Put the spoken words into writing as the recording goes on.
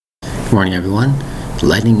Good morning, everyone.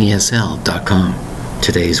 LightningESL.com.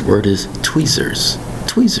 Today's word is tweezers.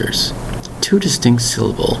 Tweezers. Two distinct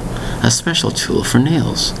syllable, a special tool for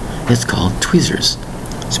nails. It's called tweezers.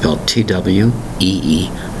 Spelled T-W-E-E-Z-E-R-S.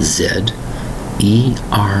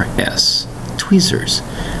 Tweezers.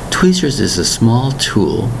 Tweezers is a small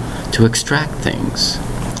tool to extract things.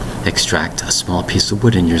 Extract a small piece of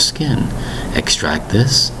wood in your skin. Extract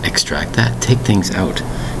this, extract that, take things out.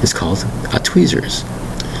 It's called a tweezers.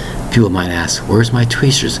 People might ask, where's my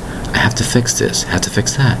tweezers? I have to fix this, I have to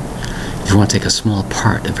fix that. If you want to take a small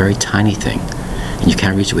part, a very tiny thing, and you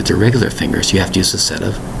can't reach it with your regular fingers, you have to use a set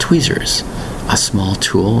of tweezers. A small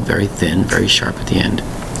tool, very thin, very sharp at the end,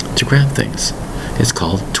 to grab things. It's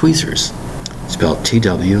called tweezers. Spelled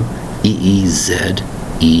T-W-E-E-Z-E-R-S.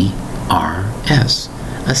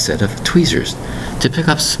 A set of tweezers to pick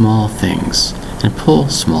up small things and pull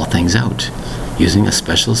small things out using a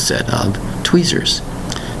special set of tweezers.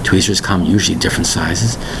 Tweezers come usually different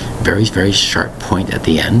sizes, very, very sharp point at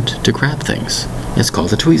the end to grab things. It's called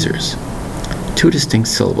the tweezers. Two distinct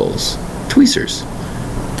syllables. Tweezers.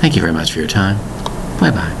 Thank you very much for your time.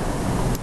 Bye-bye.